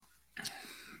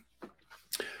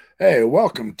Hey,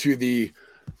 welcome to the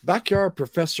Backyard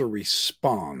Professor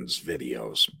Responds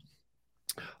videos.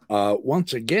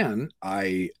 Once again,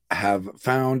 I have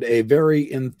found a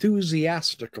very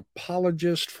enthusiastic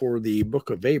apologist for the Book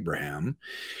of Abraham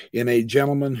in a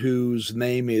gentleman whose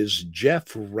name is Jeff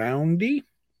Roundy.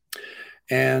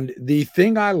 And the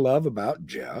thing I love about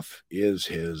Jeff is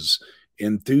his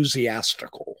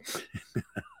enthusiastical,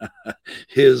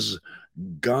 his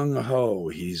gung ho.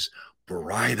 He's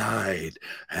bright eyed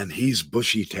and he's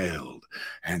bushy tailed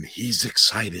and he's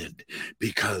excited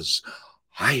because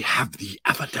I have the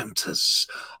evidences.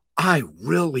 I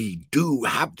really do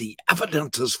have the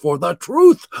evidences for the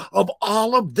truth of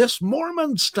all of this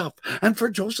Mormon stuff and for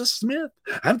Joseph Smith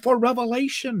and for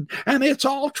Revelation. And it's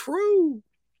all true.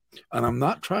 And I'm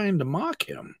not trying to mock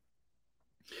him.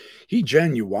 He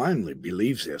genuinely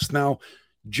believes this. Now,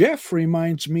 Jeff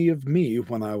reminds me of me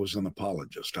when I was an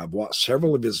apologist. I've watched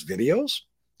several of his videos,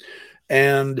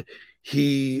 and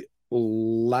he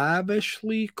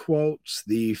lavishly quotes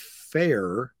the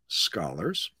fair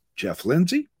scholars, Jeff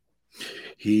Lindsay.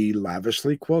 He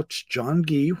lavishly quotes John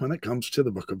Gee when it comes to the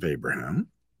Book of Abraham,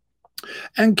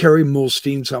 and Kerry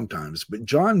Mulstein sometimes, but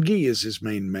John Gee is his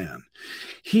main man.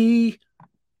 He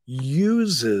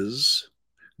uses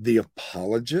the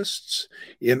apologists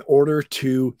in order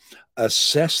to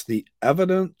assess the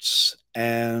evidence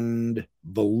and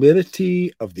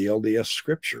validity of the LDS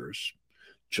scriptures,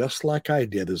 just like I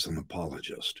did as an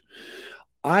apologist.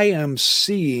 I am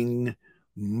seeing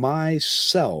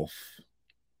myself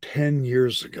 10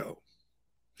 years ago.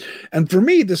 And for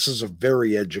me, this is a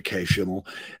very educational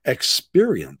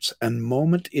experience and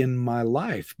moment in my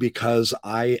life because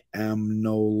I am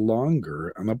no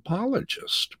longer an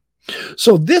apologist.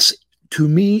 So this, to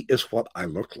me, is what I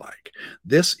look like.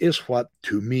 This is what,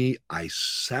 to me, I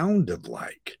sounded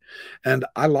like. And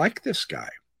I like this guy.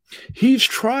 He's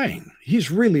trying. He's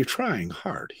really trying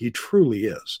hard. He truly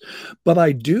is. But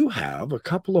I do have a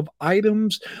couple of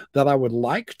items that I would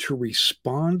like to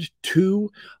respond to.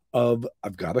 I've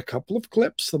got a couple of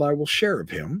clips that I will share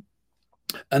of him.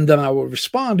 And then I will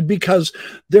respond because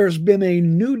there's been a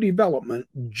new development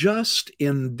just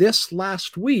in this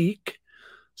last week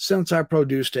since I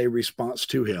produced a response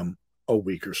to him a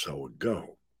week or so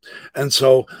ago. And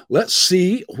so let's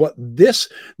see what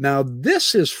now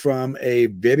this is from a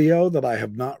video that I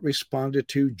have not responded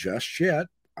to just yet.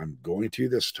 I'm going to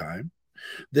this time.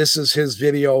 This is his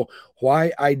video,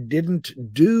 why I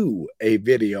didn't do a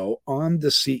video on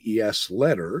the CES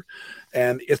letter.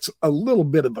 And it's a little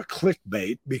bit of a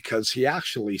clickbait because he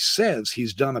actually says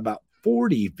he's done about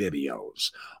 40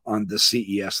 videos on the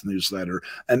CES newsletter.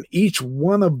 And each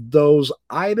one of those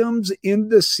items in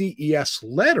the CES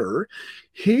letter,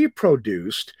 he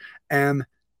produced an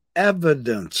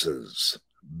evidences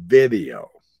video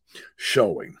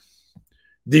showing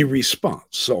the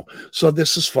response. So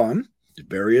this is fun.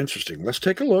 Very interesting. Let's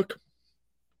take a look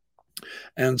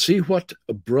and see what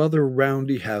Brother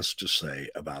Roundy has to say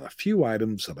about a few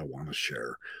items that I want to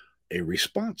share a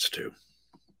response to.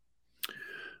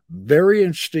 Very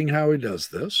interesting how he does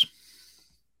this.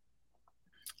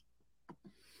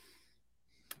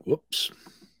 Whoops.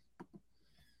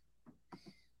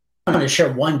 I want to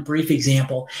share one brief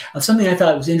example of something I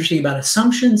thought was interesting about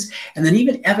assumptions and then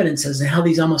even evidences and how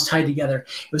these almost tie together.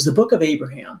 It was the Book of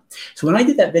Abraham. So when I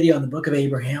did that video on the Book of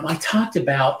Abraham, I talked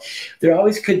about there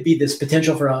always could be this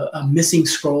potential for a missing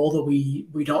scroll that we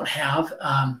don't have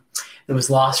that was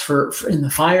lost for in the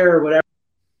fire or whatever.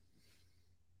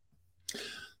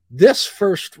 This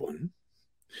first one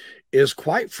is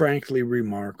quite frankly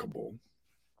remarkable.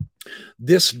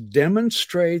 This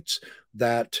demonstrates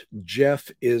that Jeff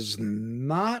is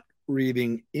not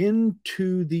reading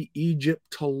into the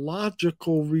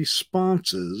Egyptological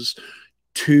responses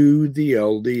to the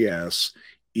LDS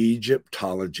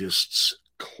Egyptologists'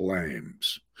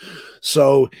 claims.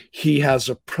 So he has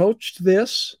approached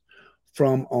this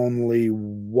from only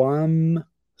one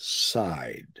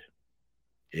side.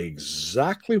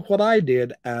 Exactly what I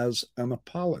did as an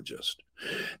apologist.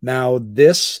 Now,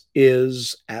 this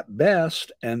is at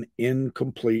best an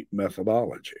incomplete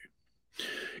methodology.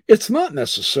 It's not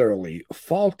necessarily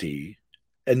faulty,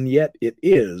 and yet it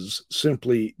is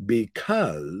simply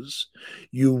because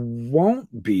you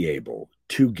won't be able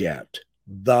to get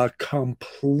the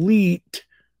complete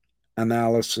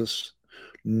analysis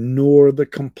nor the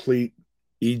complete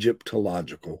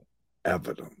Egyptological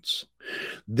evidence.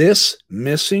 This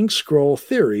missing scroll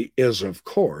theory is, of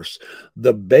course,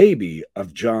 the baby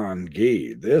of John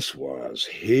Gee. This was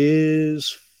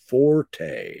his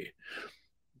forte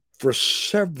for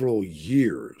several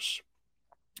years.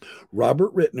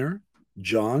 Robert Rittner,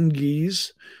 John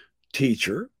Gee's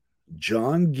teacher,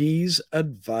 John Gee's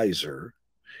advisor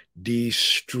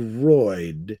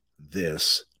destroyed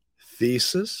this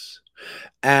thesis,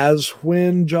 as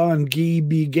when John Gee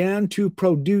began to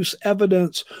produce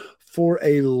evidence for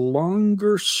a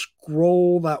longer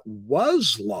scroll that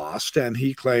was lost, and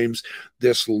he claims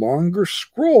this longer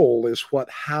scroll is what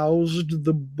housed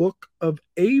the Book of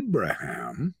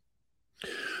Abraham.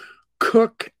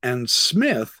 Cook and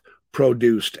Smith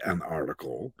produced an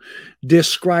article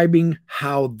describing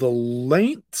how the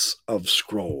lengths of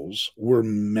scrolls were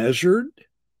measured,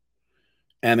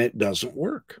 and it doesn't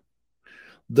work.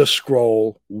 The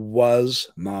scroll was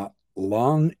not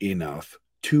long enough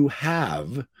to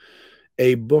have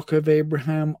a Book of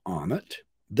Abraham on it.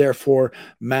 Therefore,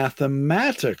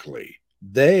 mathematically,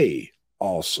 they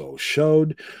also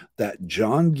showed that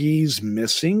John Gee's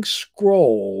missing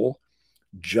scroll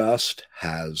just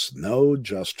has no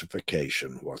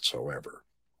justification whatsoever.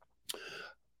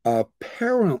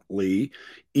 Apparently,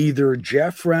 either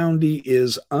Jeff Roundy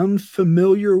is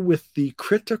unfamiliar with the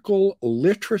critical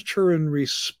literature and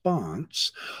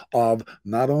response of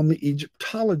not only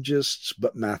Egyptologists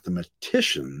but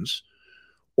mathematicians,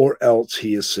 or else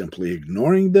he is simply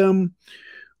ignoring them,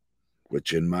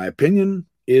 which, in my opinion,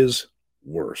 is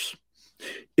worse.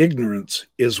 Ignorance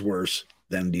is worse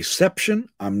than deception.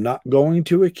 I'm not going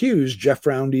to accuse Jeff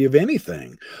Roundy of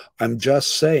anything. I'm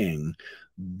just saying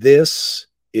this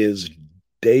is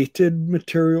dated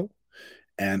material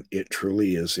and it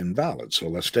truly is invalid. So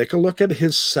let's take a look at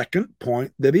his second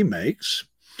point that he makes,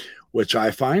 which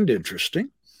I find interesting.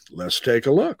 Let's take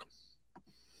a look.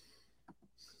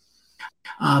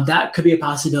 That could be a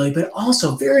possibility, but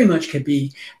also very much could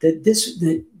be that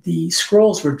the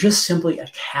scrolls were just simply a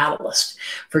catalyst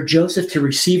for Joseph to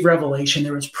receive revelation.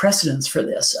 There was precedence for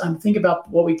this. Think about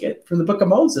what we get from the book of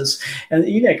Moses and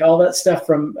Enoch, all that stuff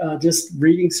from just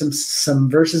reading some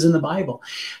verses in the Bible.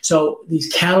 So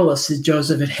these catalysts that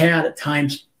Joseph had at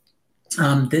times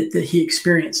that he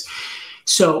experienced.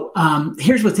 So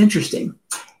here's what's interesting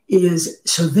is,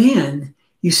 so then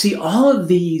you see all of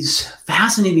these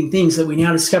fascinating things that we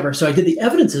now discover. So I did the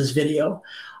evidences video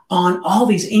on all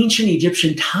these ancient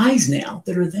Egyptian ties now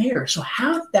that are there. So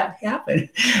how did that happen?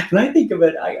 And I think of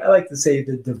it, I like to say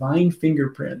the divine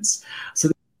fingerprints.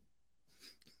 So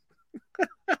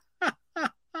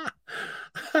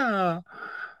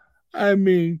I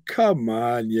mean, come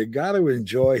on, you got to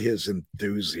enjoy his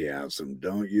enthusiasm,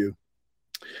 don't you?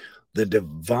 The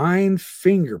divine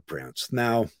fingerprints.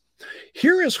 Now,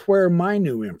 here is where my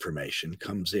new information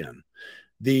comes in.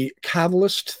 The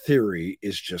catalyst theory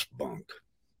is just bunk.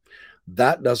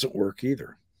 That doesn't work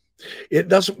either. It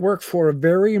doesn't work for a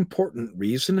very important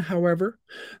reason, however.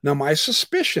 Now, my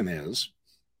suspicion is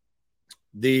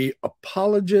the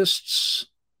apologists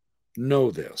know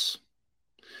this,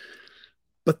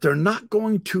 but they're not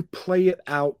going to play it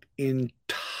out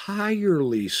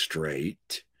entirely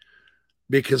straight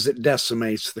because it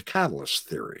decimates the catalyst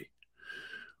theory.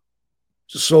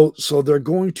 So they're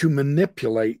going to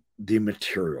manipulate the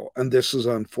material, and this is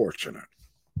unfortunate.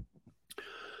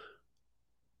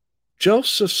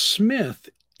 Joseph Smith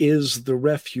is the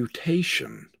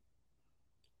refutation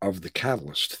of the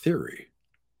catalyst theory,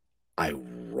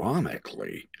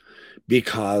 ironically,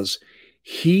 because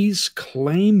he's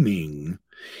claiming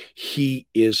he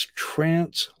is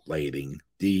translating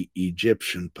the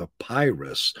Egyptian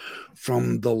papyrus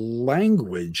from the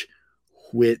language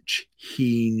which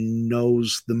he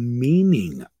knows the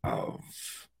meaning of.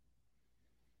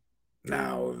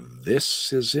 Now,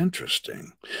 this is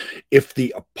interesting. If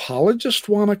the apologists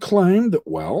want to claim that,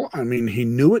 well, I mean, he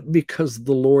knew it because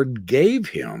the Lord gave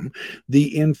him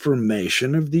the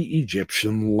information of the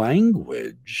Egyptian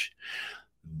language,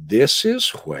 this is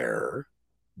where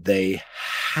they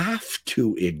have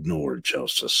to ignore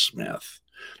Joseph Smith.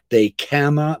 They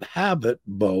cannot have it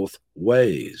both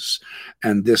ways.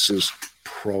 And this is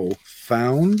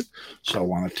profound. So I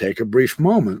want to take a brief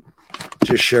moment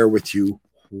to share with you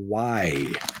why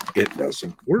it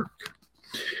doesn't work.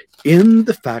 In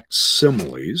the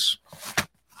facsimiles,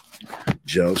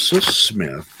 Joseph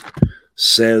Smith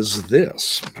says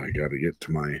this. I got to get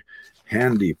to my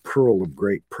handy pearl of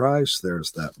great price.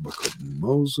 There's that book of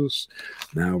Moses.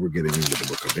 Now we're getting into the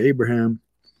book of Abraham.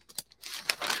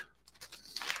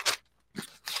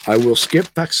 I will skip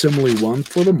facsimile 1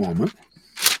 for the moment.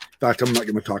 In fact, I'm not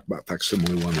going to talk about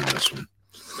facsimile 1 in this one.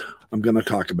 I'm going to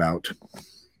talk about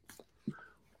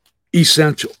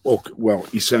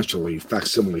essentially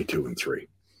facsimile 2 and 3.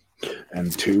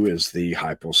 And 2 is the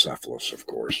hypocephalus, of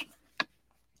course.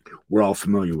 We're all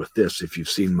familiar with this if you've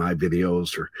seen my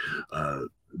videos or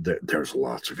There's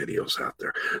lots of videos out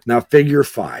there. Now, figure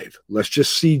 5. Let's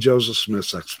just see Joseph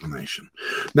Smith's explanation.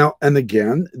 Now, and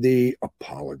again, the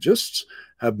apologists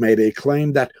have made a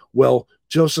claim that, well,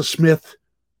 Joseph Smith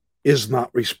is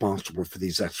not responsible for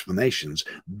these explanations.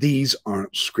 These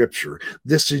aren't scripture.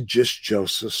 This is just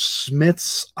Joseph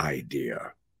Smith's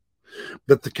idea.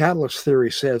 But the catalyst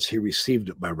theory says he received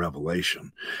it by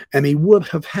revelation, and he would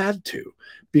have had to,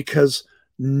 because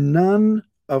none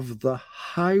of the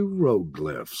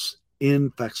hieroglyphs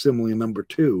in facsimile number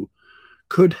 2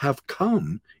 could have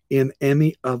come in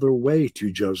any other way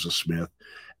to Joseph Smith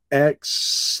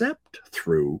except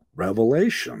through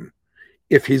revelation,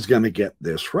 if he's going to get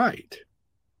this right.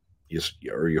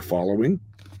 Are you following?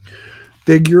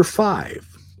 Figure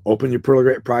 5. Open your Pearl of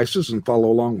Great Prices and follow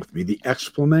along with me. The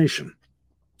explanation.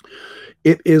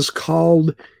 It is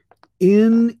called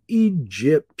in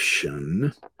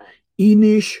Egyptian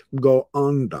Inish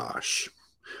Goandash.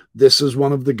 This is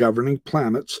one of the governing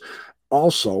planets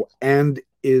also, and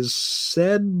is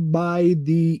said by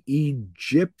the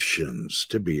Egyptians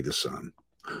to be the sun.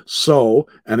 So,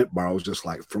 and it borrows just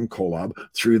like from Kolob,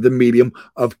 through the medium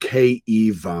of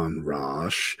Ke-Van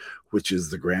Rosh, which is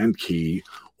the grand key,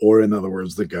 or in other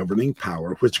words, the governing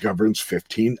power, which governs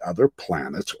 15 other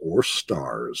planets or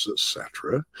stars,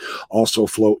 etc. Also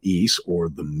flow east, or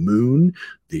the moon,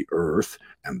 the earth,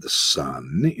 and the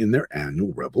sun in their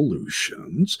annual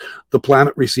revolutions. The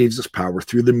planet receives its power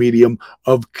through the medium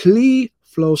of Kli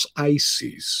Flos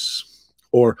Isis,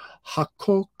 or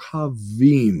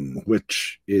Hakokavim,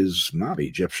 which is not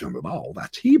Egyptian at all,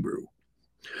 that's Hebrew.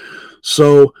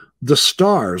 So the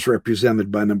stars,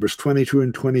 represented by numbers 22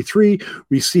 and 23,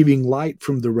 receiving light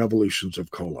from the revolutions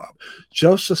of Kolob.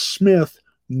 Joseph Smith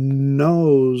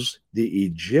knows the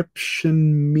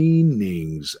Egyptian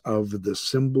meanings of the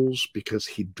symbols because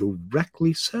he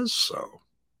directly says so.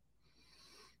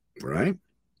 Right?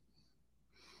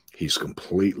 He's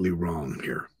completely wrong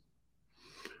here.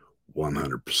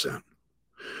 100%.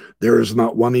 There is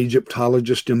not one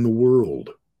Egyptologist in the world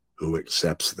who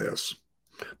accepts this.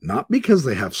 Not because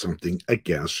they have something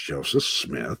against Joseph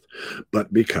Smith,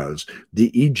 but because the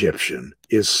Egyptian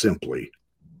is simply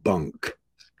bunk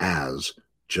as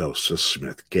Joseph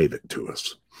Smith gave it to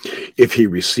us. If he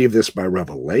received this by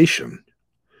revelation,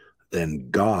 then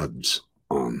God's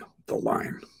on the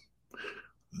line.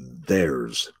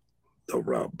 There's the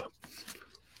rub.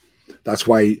 That's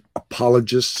why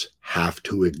apologists have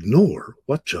to ignore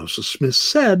what Joseph Smith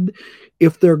said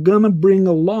if they're going to bring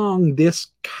along this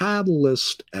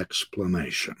catalyst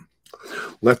explanation.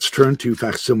 Let's turn to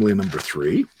facsimile number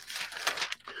 3.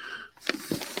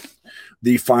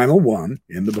 The final one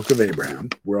in the book of Abraham.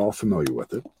 We're all familiar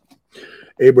with it.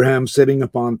 Abraham sitting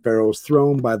upon Pharaoh's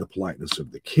throne by the politeness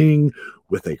of the king,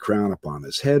 with a crown upon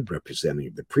his head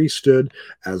representing the priesthood,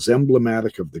 as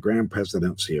emblematic of the grand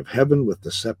presidency of heaven, with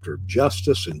the scepter of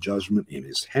justice and judgment in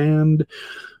his hand.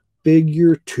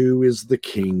 Figure 2 is the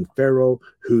king Pharaoh,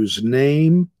 whose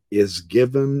name is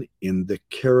given in the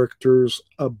characters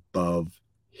above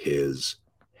his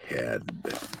head.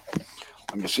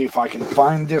 Let me see if I can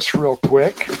find this real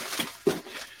quick.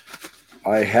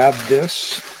 I had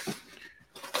this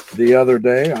the other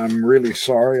day. I'm really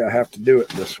sorry I have to do it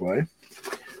this way.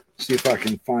 See if I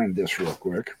can find this real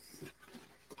quick.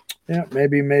 Yeah,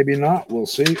 maybe, maybe not. We'll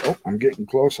see. Oh, I'm getting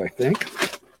close, I think.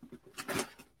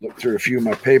 Look through a few of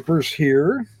my papers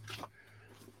here.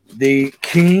 The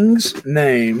king's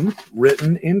name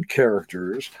written in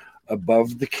characters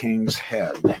above the king's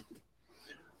head.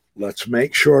 Let's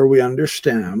make sure we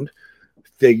understand.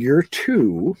 Figure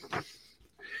 2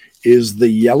 is the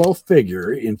yellow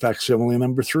figure in facsimile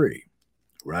number 3,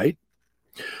 right?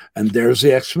 And there's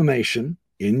the explanation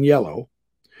in yellow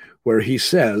where he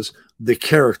says the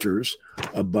characters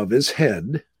above his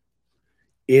head,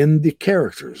 in the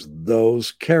characters,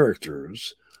 those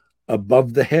characters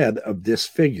above the head of this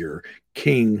figure,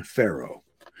 King Pharaoh.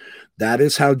 That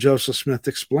is how Joseph Smith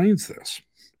explains this.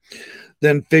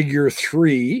 Then figure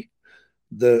 3,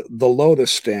 the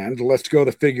lotus stand, let's go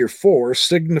to figure 4,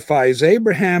 signifies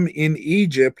Abraham in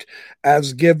Egypt,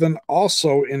 as given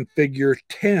also in figure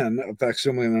 10 of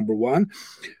facsimile number 1.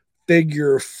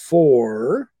 Figure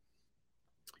 4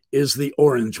 is the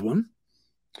orange one,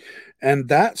 and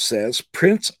that says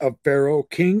Prince of Pharaoh,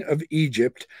 King of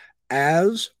Egypt,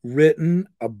 as written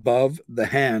above the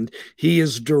hand. He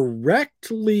is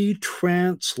directly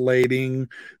translating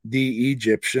the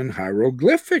Egyptian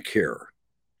hieroglyphic here.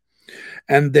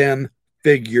 And then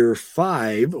figure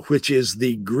 5, which is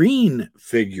the green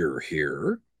figure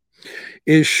here,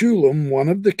 is Shulam, one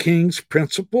of the king's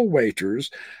principal waiters,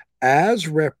 as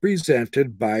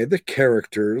represented by the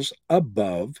characters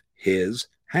above his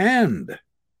hand.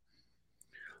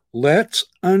 Let's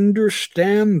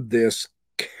understand this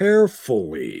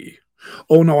carefully.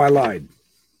 Oh no, I lied.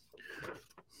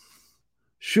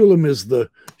 Shulam is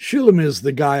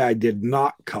the guy I did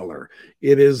not color.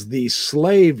 It is the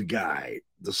slave guy,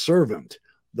 the servant,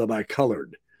 that I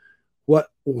colored.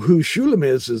 Who Shulam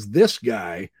is this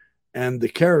guy, and the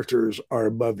characters are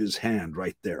above his hand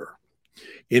right there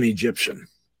in Egyptian.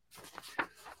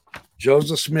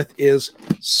 Joseph Smith is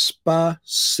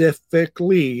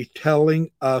specifically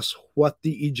telling us what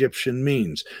the Egyptian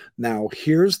means. Now,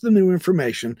 here's the new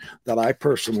information that I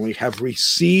personally have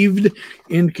received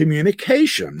in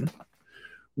communication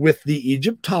with the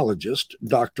Egyptologist,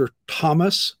 Dr.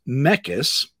 Thomas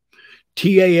Mekis,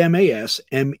 Tamasmekis.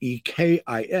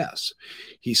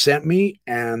 He sent me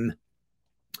an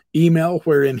email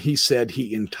wherein he said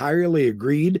he entirely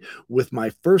agreed with my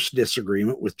first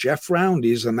disagreement with Jeff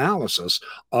Roundy's analysis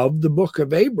of the Book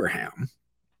of Abraham.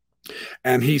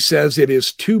 And he says it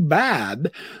is too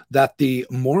bad that the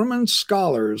Mormon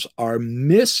scholars are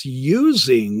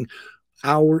misusing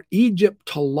our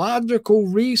Egyptological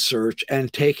research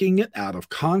and taking it out of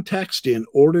context in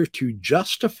order to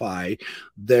justify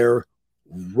their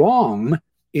wrong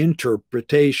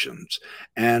interpretations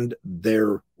and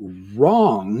their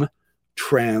wrong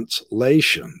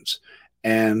translations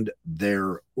and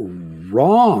their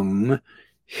wrong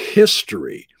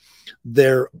history.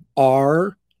 There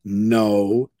are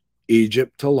no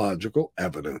Egyptological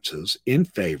evidences in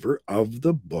favor of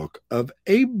the Book of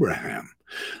Abraham.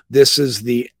 This is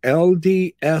the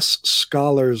LDS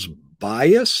scholars'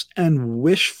 bias and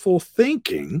wishful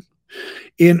thinking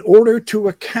in order to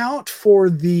account for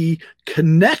the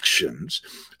connections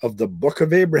of the Book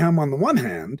of Abraham on the one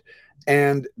hand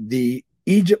and the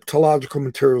Egyptological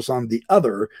materials on the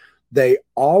other. They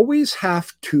always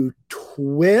have to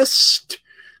twist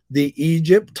the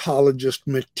Egyptologist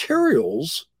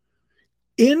materials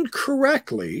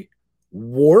incorrectly,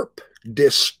 warp,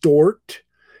 distort,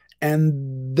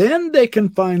 and then they can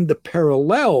find the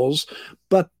parallels,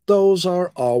 but those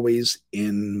are always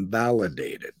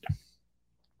invalidated.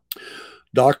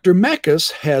 Dr. Mekis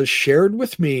has shared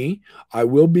with me, I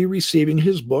will be receiving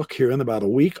his book here in about a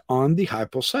week on the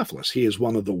hypocephalus. He is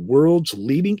one of the world's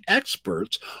leading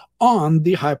experts on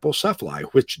the hypocephali,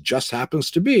 which just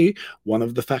happens to be one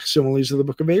of the facsimiles of the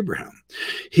Book of Abraham.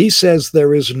 He says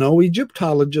there is no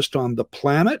Egyptologist on the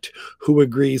planet who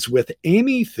agrees with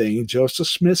anything Joseph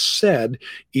Smith said,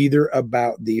 either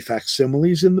about the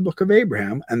facsimiles in the Book of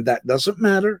Abraham, and that doesn't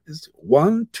matter, it's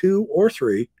 1, 2, or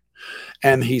 3.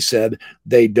 And he said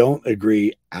they don't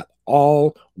agree at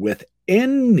all with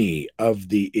any of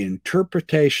the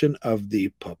interpretation of the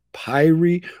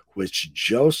papyri which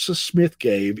Joseph Smith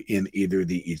gave in either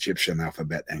the Egyptian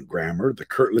alphabet and grammar, the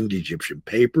Kirtland Egyptian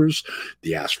papers,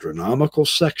 the astronomical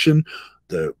section,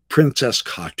 the Princess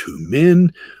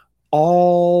Khatumin.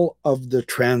 All of the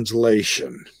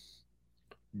translation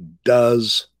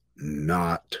does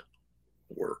not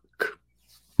work.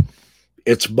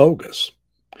 It's bogus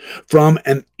from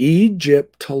an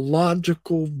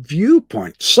Egyptological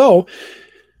viewpoint. So,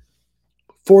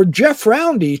 for Jeff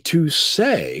Roundy to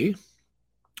say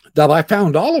that I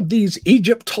found all of these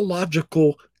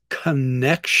Egyptological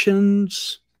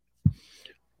connections,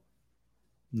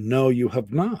 no, you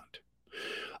have not.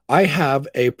 I have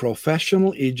a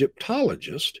professional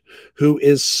Egyptologist who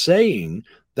is saying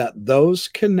that those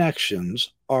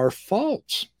connections are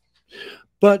false.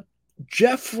 But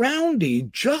Jeff Roundy,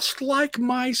 just like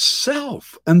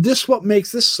myself, and this is what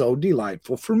makes this so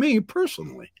delightful for me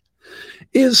personally,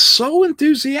 is so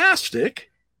enthusiastic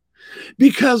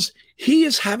because he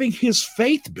is having his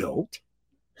faith built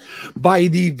by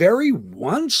the very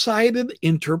one-sided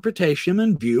interpretation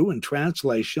and view and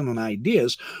translation and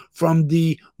ideas from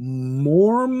the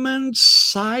Mormon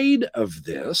side of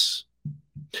this.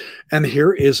 And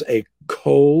here is a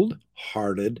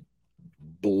cold-hearted,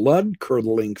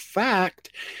 blood-curdling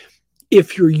fact.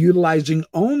 If you're utilizing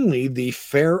only the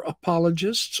fair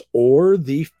apologists or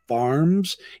the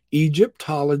farms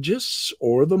Egyptologists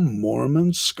or the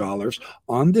Mormon scholars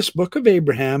on this Book of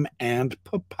Abraham and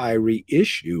papyri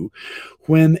issue,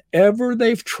 whenever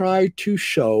they've tried to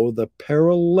show the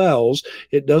parallels,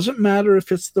 it doesn't matter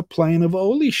if it's the plain of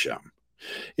Olisham.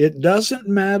 It doesn't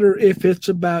matter if it's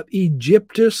about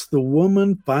Egyptus, the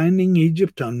woman finding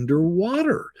Egypt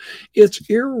underwater. It's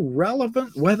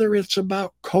irrelevant whether it's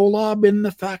about Kolob in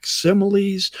the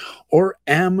facsimiles or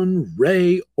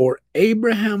Ammon-Re or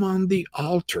Abraham on the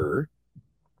altar.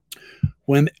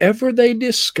 Whenever they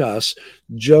discuss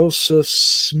Joseph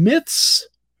Smith's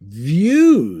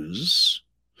views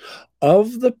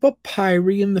of the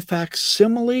papyri and the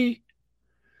facsimile,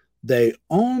 they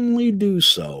only do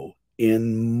so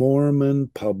in Mormon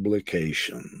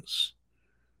publications.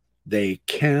 They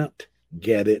can't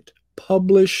get it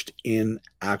published in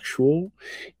actual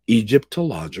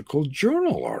Egyptological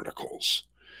journal articles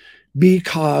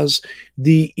because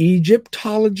the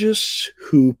Egyptologists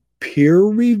who peer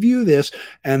review this,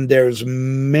 and there's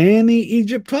many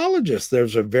Egyptologists.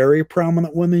 There's a very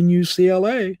prominent one in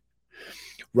UCLA.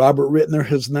 Robert Rittner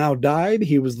has now died.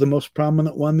 He was the most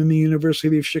prominent one in the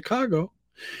University of Chicago.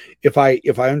 If I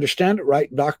understand it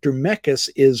right, Dr. Mekas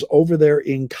is over there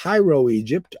in Cairo,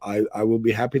 Egypt. I will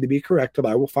be happy to be corrected.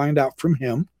 I will find out from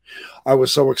him. I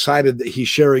was so excited that he's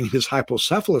sharing his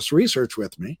hypocephalus research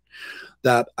with me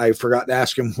that I forgot to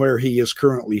ask him where he is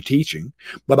currently teaching.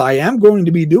 But I am going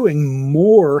to be doing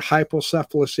more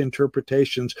hypocephalus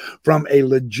interpretations from a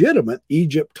legitimate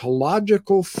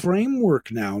Egyptological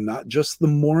framework now, not just the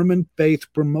Mormon faith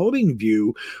promoting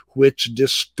view, which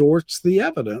distorts the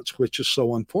evidence, which is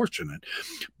so unfortunate.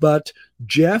 But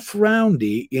Jeff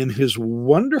Roundy, in his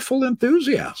wonderful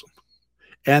enthusiasm,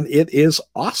 and it is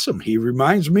awesome. He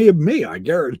reminds me of me, I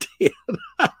guarantee it.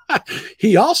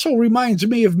 He also reminds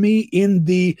me of me in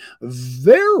the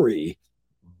very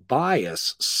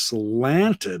biased,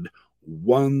 slanted,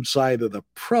 one-sided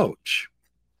approach.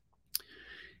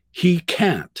 He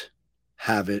can't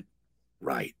have it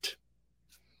right.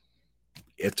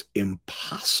 It's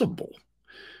impossible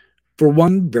for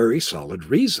one very solid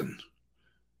reason.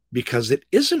 Because it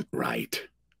isn't right.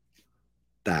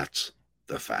 That's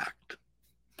the fact.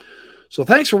 So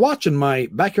thanks for watching my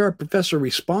Backyard Professor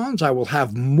Responds. I will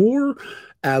have more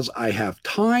as I have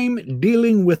time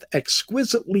dealing with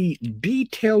exquisitely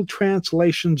detailed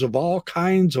translations of all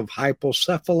kinds of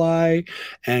hypocephali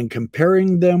and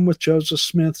comparing them with Joseph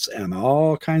Smith's and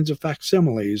all kinds of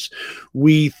facsimiles.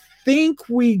 We think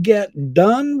we get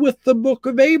done with the Book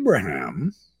of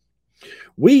Abraham.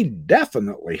 We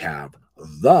definitely have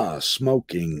the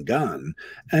smoking gun.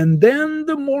 And then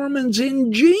the Mormons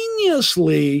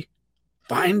ingeniously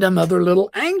find another little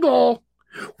angle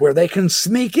where they can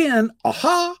sneak in,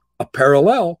 aha, a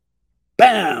parallel.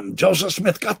 Bam, Joseph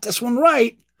Smith got this one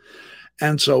right.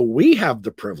 And so we have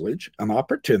the privilege and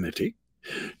opportunity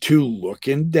to look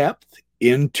in depth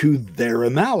into their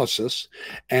analysis.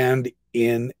 And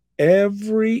in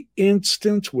every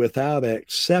instance, without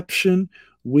exception,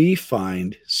 we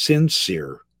find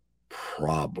sincere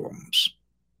problems.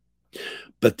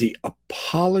 But the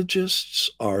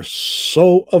apologists are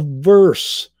so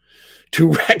averse to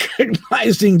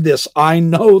recognizing this. I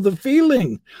know the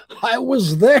feeling. I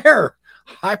was there.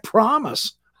 I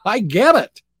promise. I get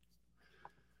it.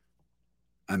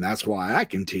 And that's why I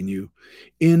continue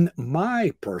in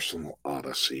my personal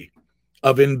odyssey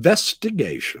of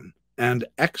investigation and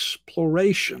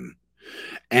exploration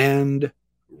and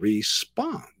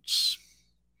response.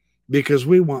 Because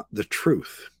we want the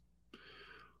truth,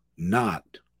 not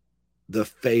the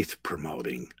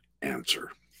faith-promoting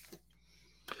answer.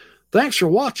 Thanks for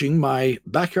watching my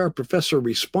Backyard Professor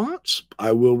Response.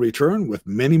 I will return with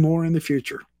many more in the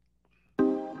future.